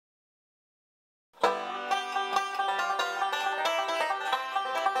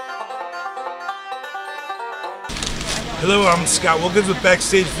Hello, I'm Scott Wilkins with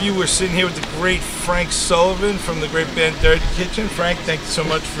Backstage View. We're sitting here with the great Frank Solivan from the great band Dirty Kitchen. Frank, thank you so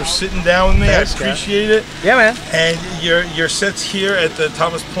much for sitting down with me. Thanks, I appreciate it. Yeah, man. And your sets here at the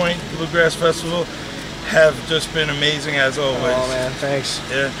Thomas Point Bluegrass Festival have just been amazing as always. Oh man, thanks.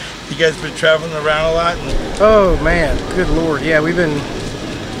 Yeah, you guys been traveling around a lot. Oh man, good lord. Yeah, we've been.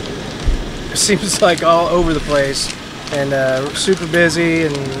 It seems like all over the place, and super busy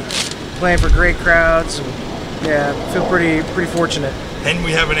and playing for great crowds. And, yeah, feel pretty fortunate. And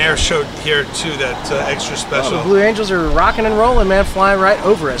we have an air show here too that's extra special. The Blue Angels are rocking and rolling, man, flying right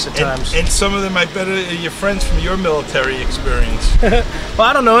over us at times. And some of them, I bet, are your friends from your military experience. Well,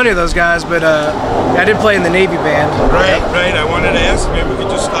 I don't know any of those guys, but I did play in the Navy band. Right, right. I wanted to ask, maybe we could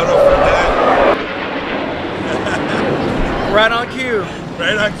just start off with that. Right on cue.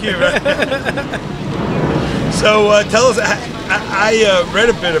 Right on cue, right? So tell us, I read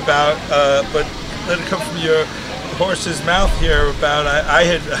a bit about, but let it come from your horse's mouth here about, I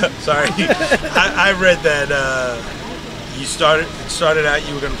had, sorry, I read that you started out,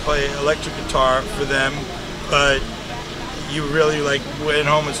 you were going to play electric guitar for them, but you really went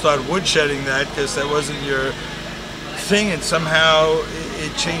home and started woodshedding that because that wasn't your thing, and somehow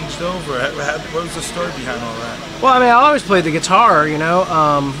it changed over. What was the story behind all that? Well, I mean, I always played the guitar, you know,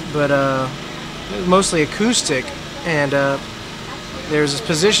 but mostly acoustic, and there's this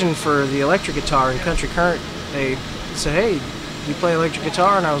position for the electric guitar in Country Current. They said, "Hey, you play electric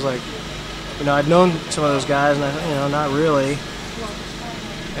guitar?" And I was like, you know, I'd known some of those guys, and I, you know, not really.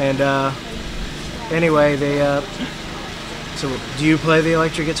 And anyway, they so do you play the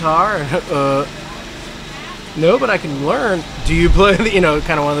electric guitar? No, but I can learn. Do you play the, you know,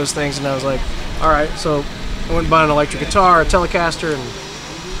 kind of one of those things? And I was like, all right. So I went and bought an electric guitar, a Telecaster,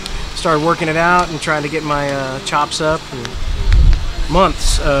 and started working it out and trying to get my chops up. And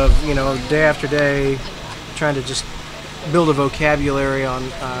months of, you know, day after day, trying to just build a vocabulary on,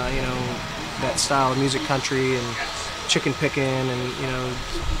 you know, that style of music, country and chicken picking, and, you know,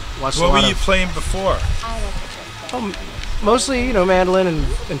 watch a lot of... What were you playing before? Oh, mostly, you know, mandolin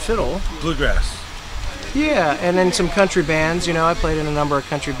and fiddle. Bluegrass. Yeah, and then some country bands. You know, I played in a number of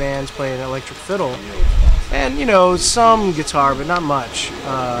country bands, playing electric fiddle, and, you know, some guitar, but not much.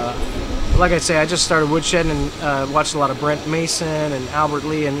 Like I say, I just started woodshedding and watched a lot of Brent Mason and Albert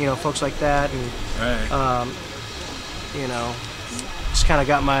Lee and, you know, folks like that, and right. You know, just kind of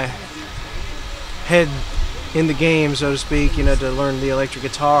got my head in the game, so to speak, you know, to learn the electric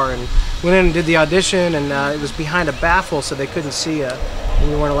guitar, and went in and did the audition, and it was behind a baffle, so they couldn't see you, and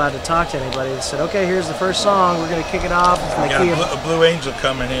you weren't allowed to talk to anybody. They said, okay, here's the first song, we're going to kick it off. We got a Blue Angel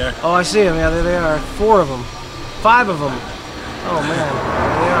coming here. Oh, I see them, yeah, there they are. 4 of them. 5 of them. Oh, man,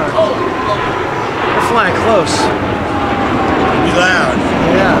 there they are. They're flying close. Be loud.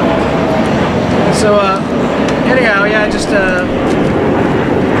 Yeah. So, anyhow, yeah, I just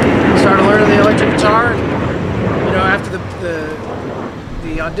started learning the electric guitar. And, you know, after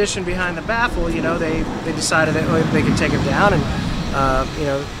the audition behind the baffle, you know, they decided that they could take him down, and you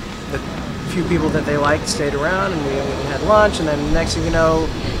know, the few people that they liked stayed around, and we had lunch, and then next thing you know,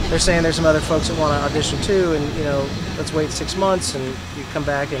 they're saying there's some other folks that want to audition too, and, you know, let's wait 6 months and you come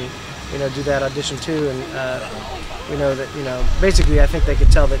back and, you know, do that audition too. And you know, that, you know, basically I think they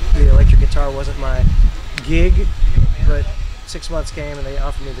could tell that the electric guitar wasn't my gig, but 6 months came and they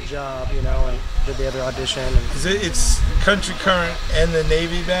offered me the job, you know, and did the other audition. And It's Country Current and the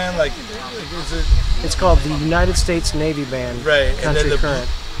Navy band, like is it? It's called the United States Navy Band. Right. Country And then Current.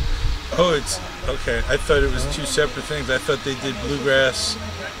 Oh, it's okay. I thought it was 2 separate things. I thought they did Bluegrass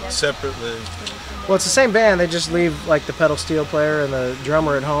separately. Well, it's the same band. They just leave like the pedal steel player and the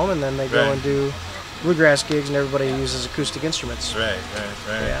drummer at home, and then they go and do Bluegrass gigs, and everybody uses acoustic instruments. Right.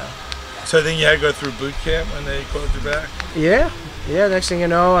 Yeah. So then you had to go through boot camp when they called you back? Yeah. Next thing you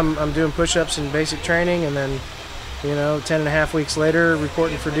know, I'm doing push-ups and basic training, and then, you know, 10.5 weeks later,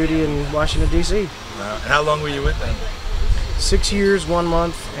 reporting for duty in Washington, D.C. Wow. And how long were you with them? 6 years, 1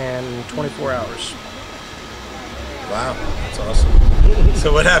 month, and 24 hours. Wow, that's awesome.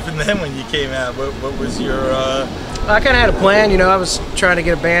 So what happened then when you came out? What was your... I kind of had a plan, you know. I was trying to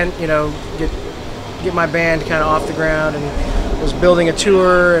get a band, you know, get my band kind of off the ground, and was building a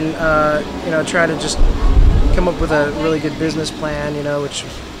tour, and you know, try to just come up with a really good business plan, you know, which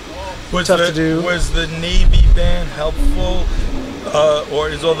was tough to do. Was the Navy band helpful, or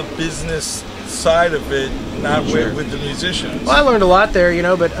is all the business side of it not with the musicians? Well, I learned a lot there, you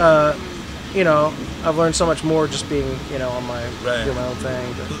know, but you know, I've learned so much more just being, you know, on my doing my own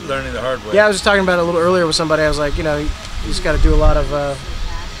thing. But learning the hard way. Yeah, I was just talking about it a little earlier with somebody. I was like, you know, you just got to do a lot of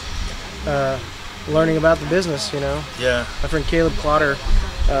learning about the business, you know. Yeah. My friend Caleb Clotter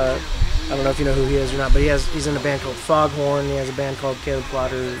don't know if you know who he is or not, but he's in a band called Foghorn. He has a band called Caleb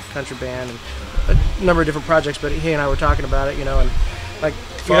Plotter Country Band, and a number of different projects. But he and I were talking about it, and like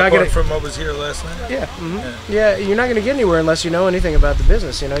you're not gonna from what was here last night. Yeah, yeah. You're not gonna get anywhere unless you know anything about the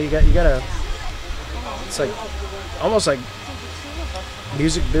business. You gotta. It's like almost like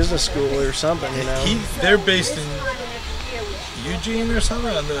music business school or something. They're based in Eugene or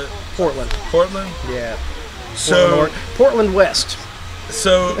something on the Portland. Portland. Yeah. So Portland West.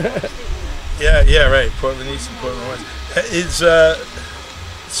 So yeah, right. Portland East and Portland West. It's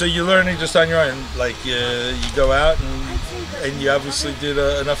so you're learning just on your own. Like you go out and you obviously did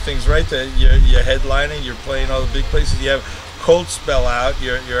enough things right that you're headlining. You're playing all the big places. You have Cold Spell out,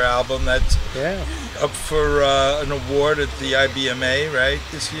 your album that's up for an award at the IBMA, right,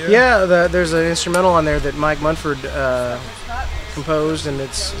 this year? Yeah, there's an instrumental on there that Mike Munford composed, and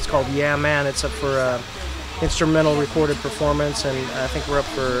it's called Yeah Man. It's up for instrumental recorded performance, and I think we're up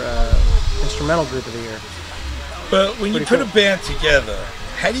for instrumental group of the year. But when you put a band together,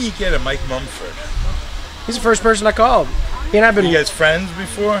 how do you get a Mike Mumford? He's the first person I called. He and I've been. You guys friends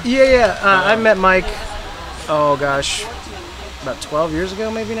before? Yeah. I met Mike. Oh gosh, about 12 years ago,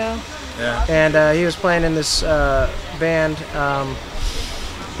 maybe now. Yeah. And he was playing in this band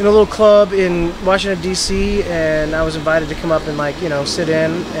in a little club in Washington D.C. and I was invited to come up and sit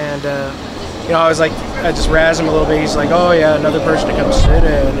in, and I just razzed him a little bit. He's like, "Oh yeah, another person to come sit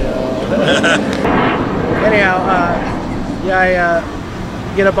in." Anyhow, I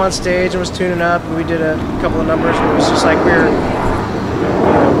get up on stage and was tuning up, and we did a couple of numbers, and it was just like we were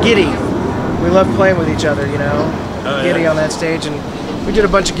giddy. We loved playing with each other, giddy on that stage, and we did a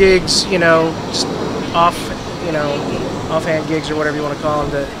bunch of gigs, just offhand gigs or whatever you want to call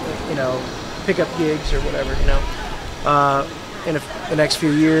them, to pick up gigs or whatever, in the next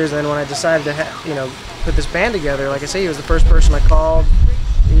few years. And then when I decided to, put this band together, like I say, he was the first person I called.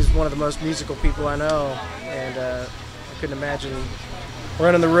 He's one of the most musical people I know, and I couldn't imagine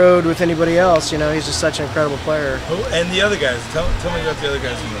running the road with anybody else. He's just such an incredible player. Oh, and the other guys, tell me about the other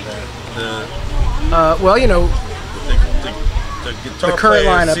guys in the band. The guitar the current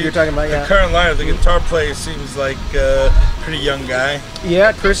player lineup you're talking about, The current lineup, the guitar player seems like a pretty young guy.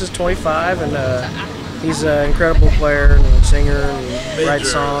 Yeah, Chris is 25, and he's an incredible player and singer and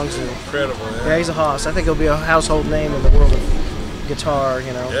writes songs. And, incredible, yeah. Yeah, he's a hoss. I think he'll be a household name in the world of guitar,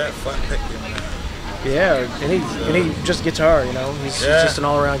 Yeah, fun picking. Yeah, and he just guitar, He's just an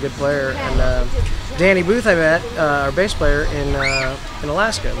all-around good player. And Danny Booth I met, our bass player, in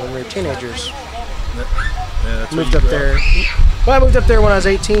Alaska when we were teenagers. Yeah, that's moved up there. Well, I moved up there when I was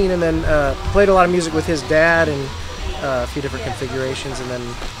 18, and then played a lot of music with his dad and a few different configurations, and then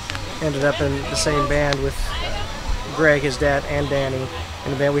ended up in the same band with Greg, his dad, and Danny,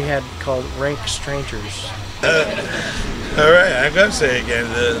 in a band we had called Rank Strangers. All right, I'm going to say again,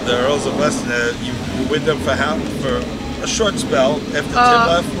 the Earls of Weston, you with them for a short spell after Tim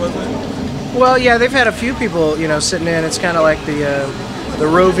left, was it? Well, yeah, they've had a few people, sitting in. It's kind of like the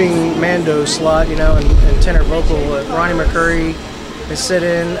roving Mando slot, and tenor vocal. Ronnie McCurry is sit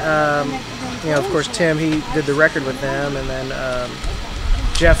in. Of course, Tim, he did the record with them, and then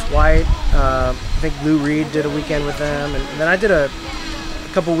Jeff White. I think Lou Reed did a weekend with them, and then I did a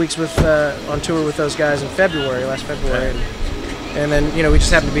couple weeks on tour with those guys in last February, and then we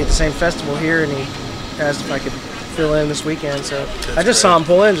just happened to be at the same festival here, and he asked if I could fill in this weekend, so I just saw him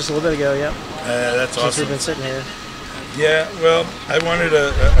pull in just a little bit ago. Yep. That's awesome. Since we've been sitting here. Yeah, well, I wanted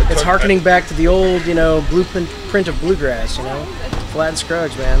to. It's harkening back to the old, blueprint of Bluegrass, Flat and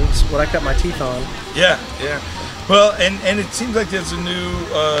Scruggs, man. It's what I cut my teeth on. Yeah. Well, and it seems like there's a new,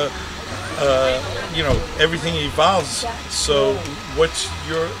 everything evolves. So, who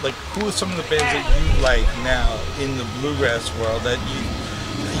are some of the bands that you like now in the bluegrass world that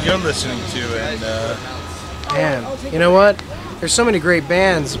you're listening to? And man, you know what? There's so many great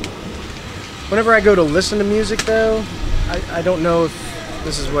bands. Whenever I go to listen to music, though, I don't know if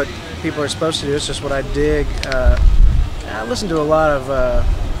this is what people are supposed to do. It's just what I dig. I listen to a lot of,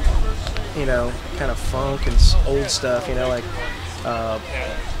 kind of funk and old stuff, like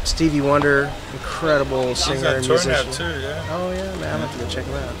Stevie Wonder, incredible singer and musician. Too, yeah. Oh, yeah, man, I'm going to have to go check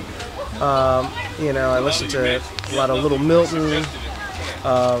him out. I listen to a lot of Little Milton,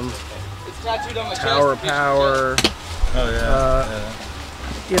 Tower of Power. Oh,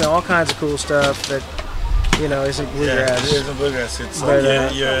 yeah. All kinds of cool stuff that, isn't bluegrass. Yeah, it isn't bluegrass. It's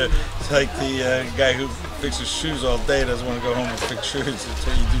like the guy who fixes shoes all day doesn't want to go home and fix shoes. That's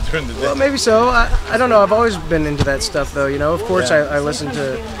what you do during the day. Well, maybe so. I don't know. I've always been into that stuff, though. Of course, I listen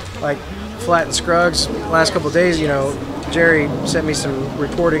to, like, Flat and Scruggs. Last couple of days, Jerry sent me some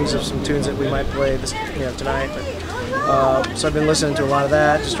recordings of some tunes that we might play tonight. But So I've been listening to a lot of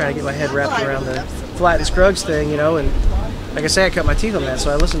that, just trying to get my head wrapped around the flat and Scruggs thing, you know. And like I say, I cut my teeth on that,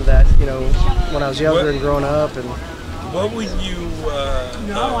 so I listened to that, you know, when I was younger and growing up. And what would you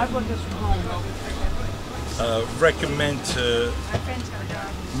recommend to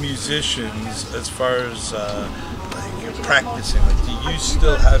musicians as far as like practicing? Like, do you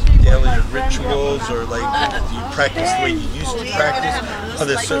still have daily rituals, or like do you practice the way you used to practice? Are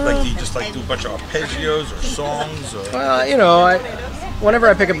there certain, like, do you just like do a bunch of arpeggios or songs? Or? Well, you know, whenever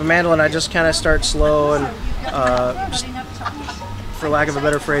I pick up a mandolin, I just kind of start slow and just, for lack of a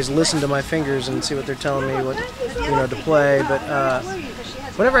better phrase, listen to my fingers and see what they're telling me what, you know, to play. But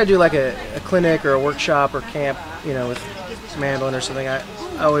whenever I do like a clinic or a workshop or camp, you know, with mandolin or something, I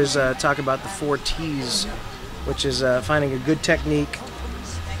always talk about the 4 T's, which is finding a good technique,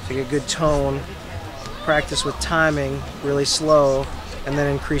 take a good tone, practice with timing really slow, and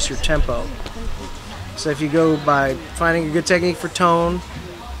then increase your tempo. So if you go by finding a good technique for tone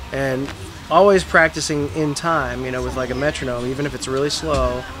and always practicing in time, you know, with like a metronome, even if it's really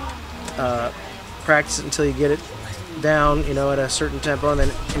slow, practice it until you get it down, you know, at a certain tempo, and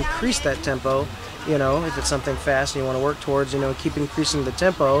then increase that tempo, you know, if it's something fast and you want to work towards, you know, keep increasing the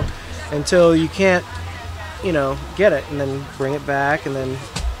tempo until you can't, you know, get it, and then bring it back, and then,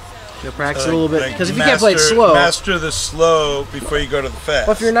 you know, practice it a little bit, because if you can't play it slow, master the slow before you go to the fast.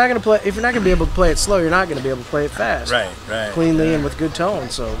 Well, if you're not going to be able to play it slow, you're not going to be able to play it fast. Right. Cleanly and with good tone.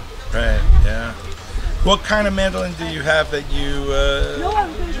 So. Right. Yeah. What kind of mandolin do you have that you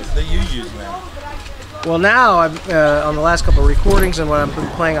use now? Well, now I'm on the last couple of recordings, and what I've been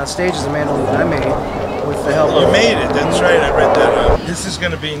playing on stage is a mandolin that I made with the help of. You made it. That's right. I read that. This is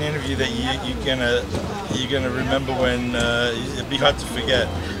going to be an interview that you're gonna remember when it'd be hard to forget.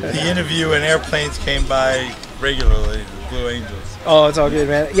 The interview when airplanes came by regularly, the Blue Angels. Oh, it's all good,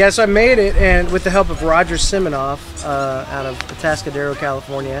 man. Yeah, so I made it, and with the help of Roger Siminoff out of Atascadero,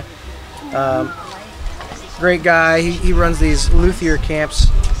 California. Great guy. He runs these luthier camps,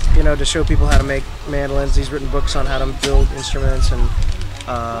 you know, to show people how to make mandolins. He's written books on how to build instruments, and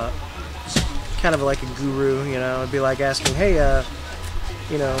kind of like a guru, you know. It'd be like asking, hey,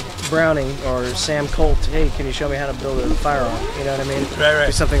 you know, Browning or Sam Colt, hey, can you show me how to build a firearm? You know what I mean? Right.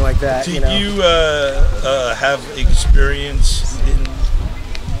 Do something like that. Do you know? you have experience in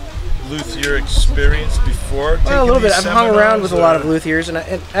luthier experience before? Well, a little bit. I've hung around with a lot of luthiers, and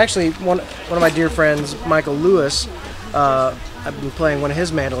actually one of my dear friends, Michael Lewis, I've been playing one of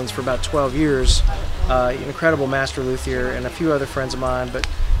his mandolins for about 12 years. Incredible master luthier, and a few other friends of mine. But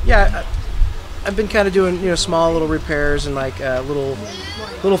yeah, I've been kind of doing, you know, small little repairs and like little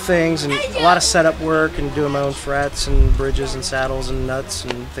things, and a lot of setup work, and doing my own frets and bridges and saddles and nuts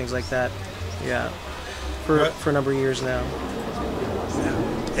and things like that. Yeah, for a number of years now.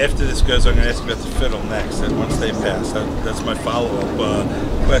 After this goes, I'm going to ask about the fiddle next. And once they pass, that's my follow-up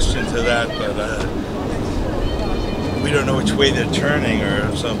question to that. But we don't know which way they're turning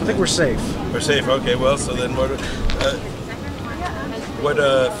or something. I think we're safe. We're safe. Okay. Well, so then what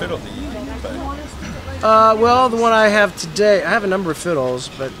fiddle do you play? Well, the one I have today, I have a number of fiddles,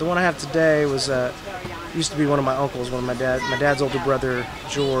 but the one I have today was used to be one of my uncles, my dad's older brother,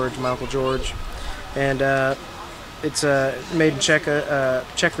 George, my uncle George, and it's made in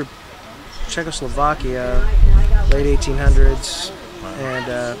Czechoslovakia, late 1800s,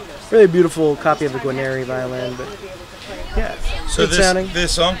 and really beautiful copy of the Guarneri violin, but yeah. So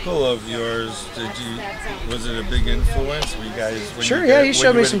this uncle of yours, was it a big influence? Were you guys? Sure, yeah, he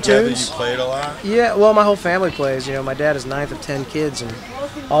showed me some tunes. You played a lot? Yeah, well, my whole family plays. You know, my dad is 9th of 10 kids, and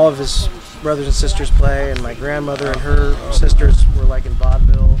all of his brothers and sisters play, and my grandmother and her sisters were like in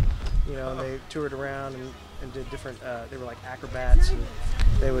vaudeville. You know, and they toured around and did different, they were like acrobats, and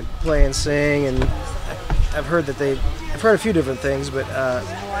they would play and sing, and I've heard a few different things, but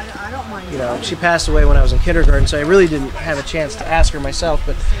you know, she passed away when I was in kindergarten, so I really didn't have a chance to ask her myself,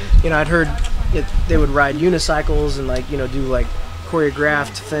 but you know, I'd heard they would ride unicycles and like, you know, do like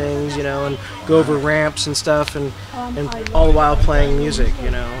choreographed things, you know, and go over ramps and stuff, and all the while playing music,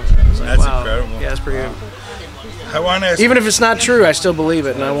 you know. I was like, that's wow. Incredible. Yeah, it's pretty good. I want to ask, even if it's not true, I still believe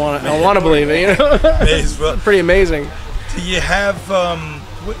it, and I want to believe it. You know, it's pretty amazing. Do you have?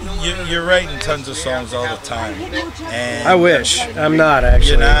 You're writing tons of songs all the time. And I wish. I'm not actually.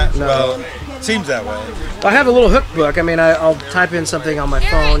 You're not. No. Well, it seems that way. I have a little hook book. I mean, I'll type in something on my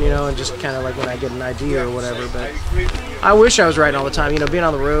phone, you know, and just kind of like when I get an idea or whatever. But I wish I was writing all the time. You know, being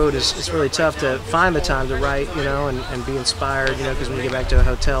on the road it's really tough to find the time to write, you know, and be inspired, you know, because when you get back to a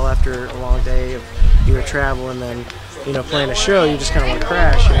hotel after a long day of either travel and then, you know, playing a show, you just kind of want to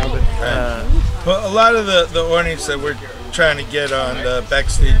crash, you know. But well, a lot of the audience that we're trying to get on the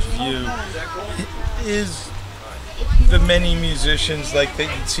Backstage View is the many musicians like that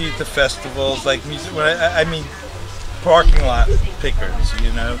you'd see at the festivals, like music. I mean, parking lot pickers,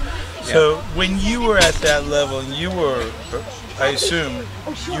 you know. So when you were at that level, and you were, I assume,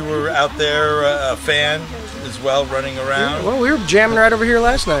 you were out there a fan as well, running around. Well, we were jamming right over here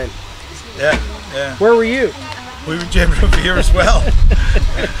last night. Yeah, yeah. Where were you? We were jamming over here as well.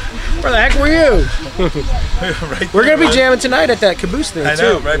 Where the heck were you? Right We're going to be jamming tonight at that caboose thing, I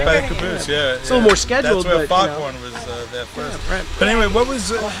know, too. right by the caboose, yeah. It's a little more scheduled, That's where but, Foghorn was there first. Yeah, right. But anyway, what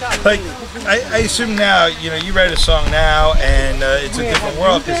was, like, I assume now, you know, you write a song now, and it's a different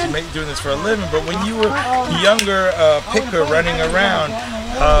world because you're doing this for a living, but when you were a younger picker running around,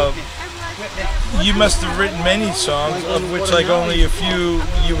 you must have written many songs, of which, like, only a few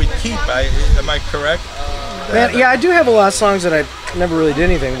you would keep. Am I correct? Man, yeah, I do have a lot of songs that I never really did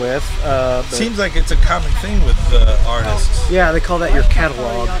anything with. Seems like it's a common thing with artists. Yeah, they call that your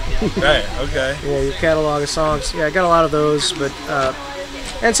catalog. Right, okay. Yeah, your catalog of songs. Yeah, I got a lot of those, but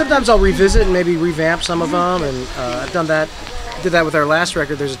and sometimes I'll revisit and maybe revamp some of them, and I've done that. Did that with our last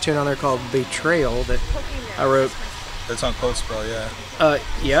record. There's a tune on there called Betrayal that I wrote. That's on Cold Spell, yeah.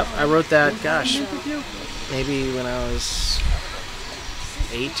 Yep, I wrote that, gosh, maybe when I was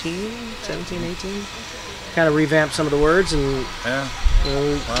 17, 18. Kind of revamped some of the words and you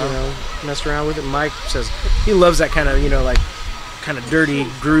know, messed around with it. Mike says he loves that kind of, you know, like kind of dirty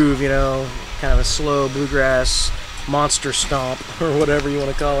groove, you know, kind of a slow bluegrass monster stomp or whatever you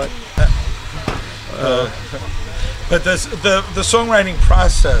want to call it. But the songwriting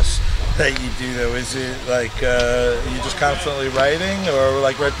process that you do, though, is it like you just constantly writing, or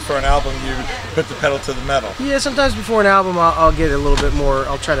like right before an album you put the pedal to the metal? Yeah, sometimes before an album I'll get a little bit more.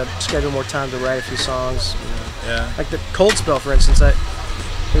 I'll try to schedule more time to write a few songs. You know. Yeah. Like the Cold Spell, for instance.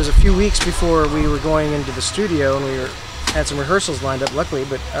 It was a few weeks before we were going into the studio, and we had some rehearsals lined up, luckily.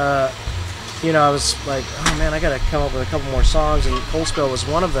 But you know, I was like, oh man, I got to come up with a couple more songs, and Cold Spell was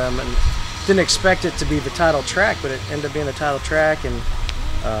one of them. And didn't expect it to be the title track, but it ended up being the title track. And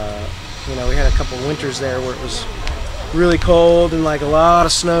you know, we had a couple winters there where it was really cold and like a lot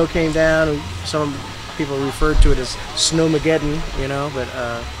of snow came down, and some people referred to it as Snowmageddon, you know, but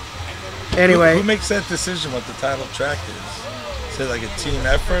anyway. Who makes that decision what the title track is? Is it like a team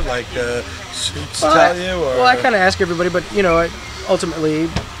effort, like Suits tell you? Or? Well, I kind of ask everybody, but you know, ultimately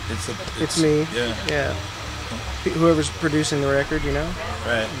it's me. Yeah. Whoever's producing the record, you know.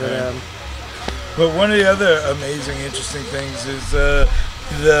 Right. But, but one of the other amazing, interesting things is the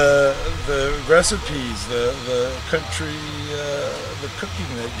recipes, the country, the cooking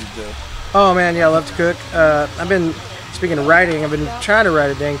that you do. Oh man, yeah, I love to cook. I've been, speaking of writing, I've been trying to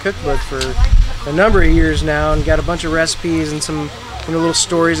write a dang cookbook for a number of years now, and got a bunch of recipes and some, you know, little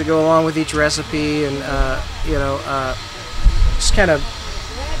stories that go along with each recipe, and you know, just kind of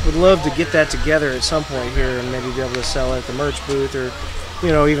would love to get that together at some point here, and maybe be able to sell it at the merch booth, or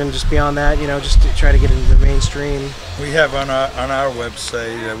you know, even just beyond that, you know, just to try to get into the mainstream. We have on our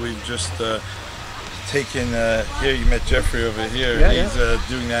website, we've just taken, here you met Jeffrey over here, he's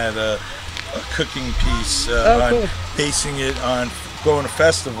doing that a cooking piece on cool. basing it on going to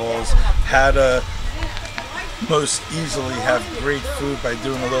festivals, how to most easily have great food by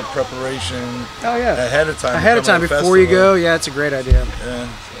doing a little preparation ahead of time. Ahead of time, before you go, yeah, it's a great idea. Yeah.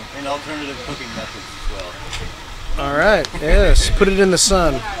 And alternative cooking methods as well. All right, yes, put it in the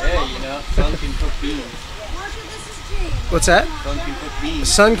sun. Yeah, you know, sun can cook beans. What's that? Sun can cook beans. The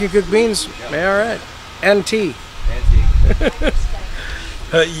sun can cook beans. Yeah, all right. And tea. And tea.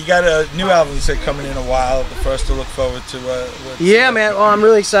 You got a new album, you said, coming in a while, the first to look forward to. Yeah, man. Well, I'm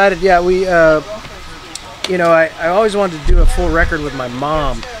really excited. Yeah, we, you know, I always wanted to do a full record with my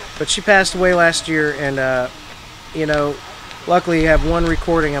mom, but she passed away last year, and, you know, luckily I have one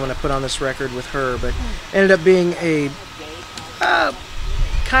recording I'm going to put on this record with her, but ended up being a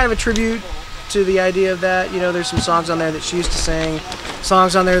kind of a tribute to the idea of that. You know, there's some songs on there that she used to sing,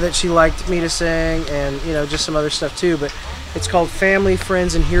 songs on there that she liked me to sing, and, you know, just some other stuff too, but it's called Family,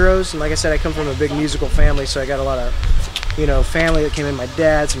 Friends, and Heroes. And like I said, I come from a big musical family, so I got a lot of, you know, family that came in. My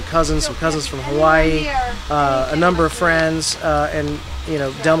dad, some cousins from Hawaii, a number of friends, and, you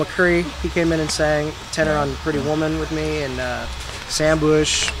know, Del McCurry, he came in and sang tenor on Pretty Woman with me, and Sam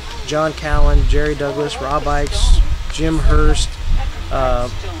Bush, John Callan, Jerry Douglas, Rob Ikes, Jim Hurst,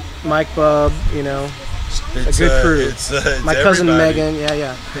 Mike Bubb, you know, a good crew. It's my cousin Megan,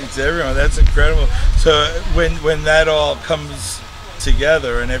 yeah. It's everyone. That's incredible. So when that all comes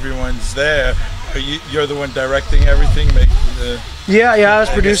together and everyone's there, You're the one directing everything, making the. Yeah, I was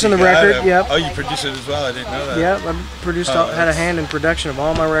producing the record. Yep. Oh, you produced it as well. I didn't know that. Yep, I produced, had a hand in production of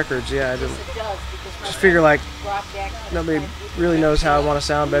all my records. Yeah, I just figure like nobody really knows how I want to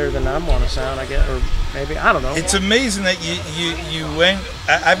sound better than I want to sound, I guess, or maybe I don't know. It's amazing that you went.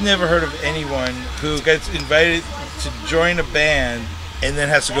 I've never heard of anyone who gets invited to join a band and then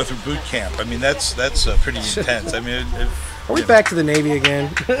has to go through boot camp. I mean, that's pretty intense. I mean, are we back to the Navy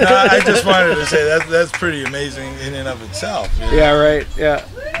again? No, I just wanted to say that's pretty amazing in and of itself. You know? Yeah, right. Yeah.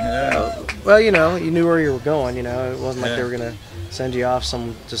 Well, you know, you knew where you were going. You know, it wasn't like they were gonna send you off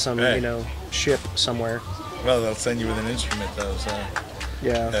to some right. you know, ship somewhere. Well, they'll send you with an instrument though. So.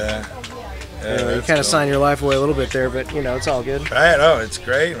 Yeah. Yeah, you kind of sign your life away a little bit there, but you know, it's all good. Right. Oh, it's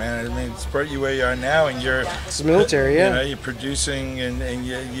great, man. I mean, it's brought you where you are now, and you're. It's the military, yeah. You know, you're producing, and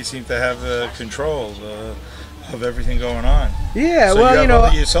you seem to have control of everything going on. Yeah. So well, you know,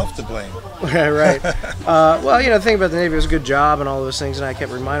 only yourself to blame. Right. Well, you know, the thing about the Navy, it was a good job and all those things, and I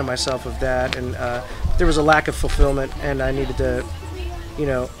kept reminding myself of that. And there was a lack of fulfillment, and I needed to. You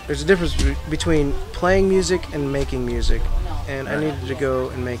know, there's a difference between playing music and making music, and I needed to go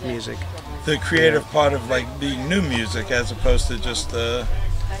and make music. The creative part of like being new music as opposed to just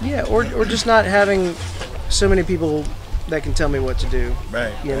yeah, or just not having so many people that can tell me what to do.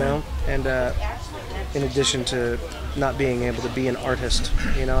 Right. You know, and in addition to not being able to be an artist,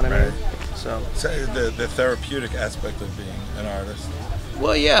 you know what I mean? So the therapeutic aspect of being an artist.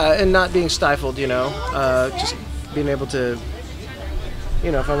 Well, yeah, and not being stifled, you know, just being able to.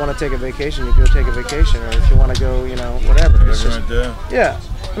 You know, if I want to take a vacation, you go take a vacation, or if you want to go, you know, whatever. Whatever you want to do. Yeah.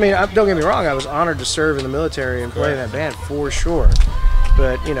 I mean, don't get me wrong, I was honored to serve in the military and play in that band, for sure.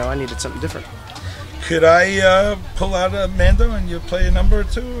 But, you know, I needed something different. Could I pull out a Mando and you play a number or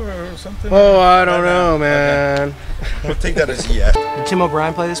two or something? Oh, I don't know, man. Okay. We'll take that as a yes. Did Tim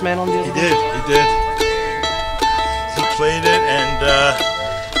O'Brien play this mandolin? He did. He played it, and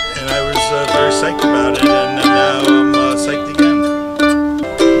I was very psyched about it, and now I'm psyched again.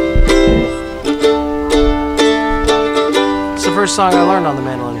 First song I learned on the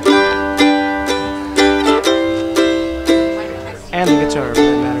mandolin, and the guitar, for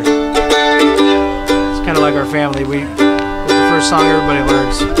that matter. It's kind of like our family. It's the first song everybody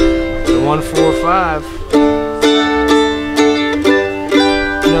learns. The 1-4-5.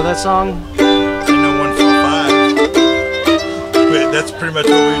 You know that song? I know 1-4-5. Wait, that's pretty much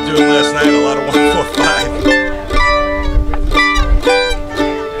what we were doing last night. A lot of 1-4-5.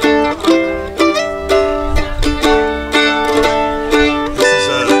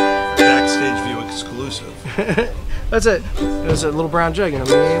 That's it. There's a little brown jug, you know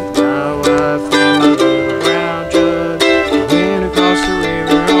what I mean? My wife and my little brown jug went across the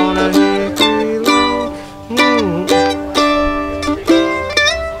river on a hickory log.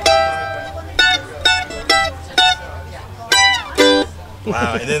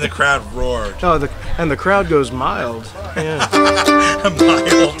 Wow, and then the crowd roared. Oh, and the crowd goes mild. Yeah.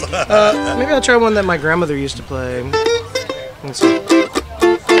 Mild. Maybe I'll try one that my grandmother used to play. Let's see.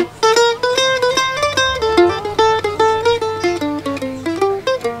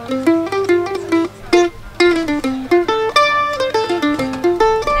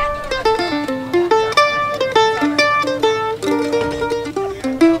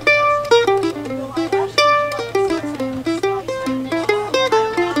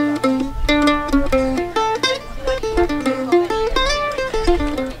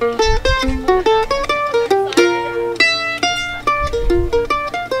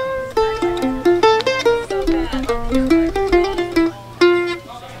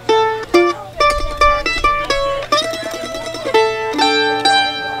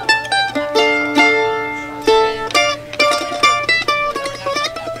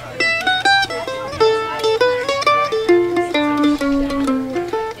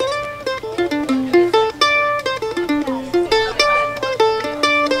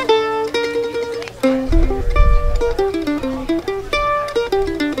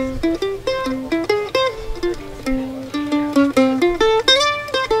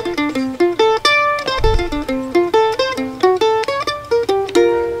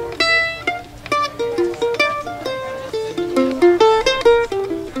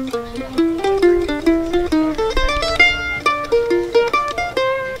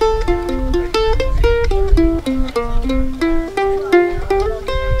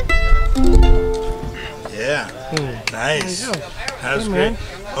 Nice. That was great.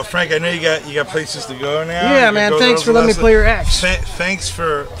 Well, Frank, I know you got places to go now. Yeah, man. Thanks for letting me play your axe. Thanks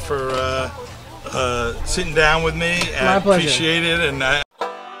for sitting down with me. My pleasure. Appreciate it, and